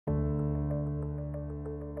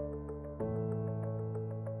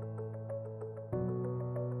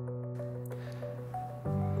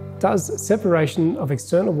does separation of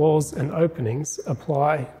external walls and openings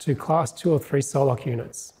apply to Class 2 or 3 SOLOC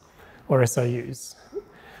units, or SOUs?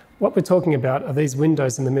 What we're talking about are these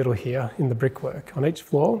windows in the middle here in the brickwork. On each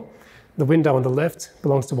floor, the window on the left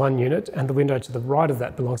belongs to one unit and the window to the right of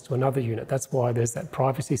that belongs to another unit. That's why there's that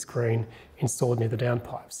privacy screen installed near the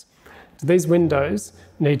downpipes. So these windows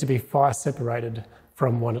need to be fire separated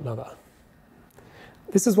from one another.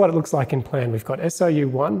 This is what it looks like in plan. We've got SOU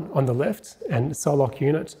 1 on the left and SOLOC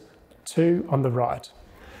unit 2 on the right.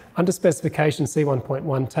 Under specification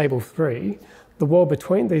C1.1 table 3, the wall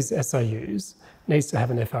between these SOUs needs to have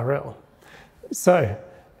an FRL. So,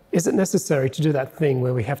 is it necessary to do that thing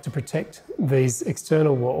where we have to protect these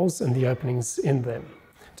external walls and the openings in them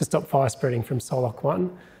to stop fire spreading from SOLOC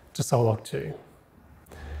 1 to SOLOC 2?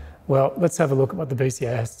 Well, let's have a look at what the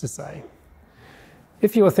BCA has to say.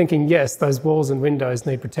 If you are thinking, yes, those walls and windows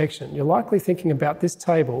need protection, you're likely thinking about this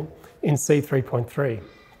table in C3.3.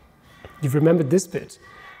 You've remembered this bit,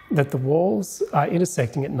 that the walls are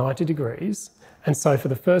intersecting at 90 degrees, and so for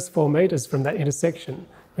the first 4 metres from that intersection,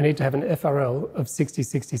 we need to have an FRL of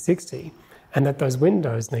 60-60-60, and that those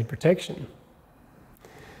windows need protection.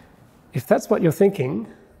 If that's what you're thinking,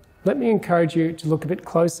 let me encourage you to look a bit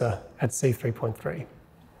closer at C3.3.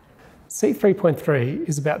 C3.3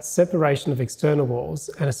 is about separation of external walls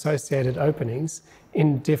and associated openings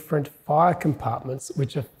in different fire compartments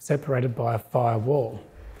which are separated by a firewall.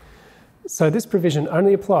 So this provision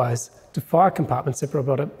only applies to fire compartments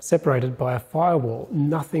separated by a firewall,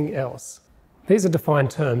 nothing else. These are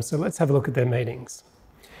defined terms, so let's have a look at their meanings.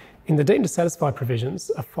 In the deemed to satisfy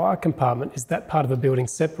provisions, a fire compartment is that part of a building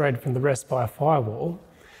separated from the rest by a firewall,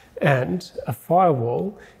 and a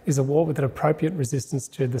firewall is a wall with an appropriate resistance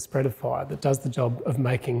to the spread of fire that does the job of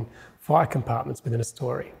making fire compartments within a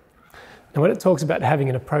story. Now, when it talks about having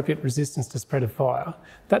an appropriate resistance to spread of fire,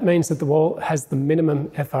 that means that the wall has the minimum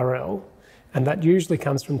FRL, and that usually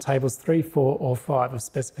comes from tables 3, 4 or 5 of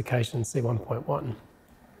specification C1.1.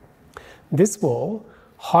 This wall,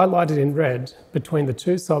 highlighted in red between the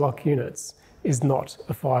 2 SOLOC units, is not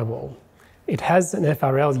a firewall. It has an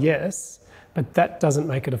FRL, yes, but that doesn't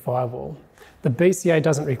make it a firewall. The BCA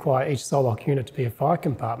doesn't require each SOLOC unit to be a fire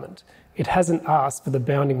compartment. It hasn't asked for the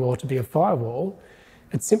bounding wall to be a firewall.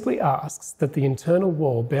 It simply asks that the internal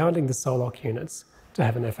wall bounding the SOLOC units to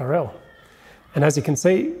have an FRL. And as you can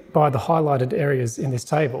see by the highlighted areas in this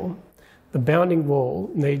table, the bounding wall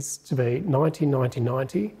needs to be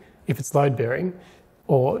 90-90-90 if it's load-bearing,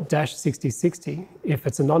 or -60-60 if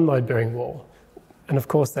it's a non-load-bearing wall. And of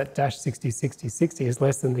course that -60-60-60 is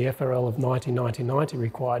less than the FRL of 90-90-90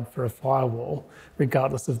 required for a firewall,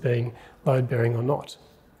 regardless of being load-bearing or not.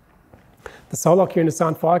 The SOLOC units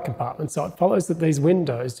aren't fire compartments, so it follows that these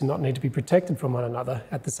windows do not need to be protected from one another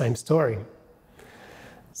at the same story.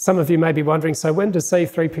 Some of you may be wondering, so when does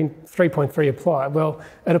C3.3 apply? Well,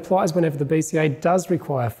 it applies whenever the BCA does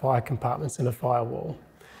require fire compartments in a firewall.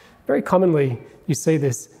 Very commonly, you see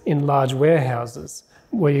this in large warehouses,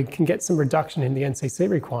 where you can get some reduction in the NCC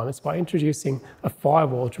requirements by introducing a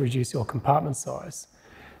firewall to reduce your compartment size.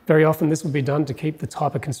 Very often this will be done to keep the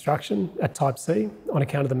type of construction at type C on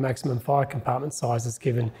account of the maximum fire compartment sizes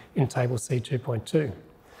given in table C2.2.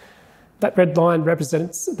 That red line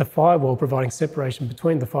represents the firewall providing separation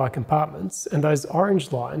between the fire compartments, and those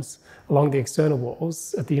orange lines along the external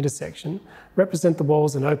walls at the intersection represent the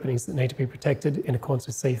walls and openings that need to be protected in accordance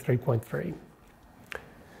with C3.3.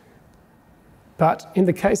 But in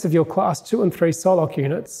the case of your Class 2 and 3 SOLOC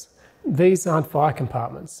units, these aren't fire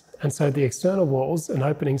compartments, and so the external walls and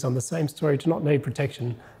openings on the same story do not need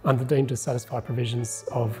protection under deemed to satisfy provisions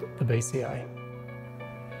of the BCA.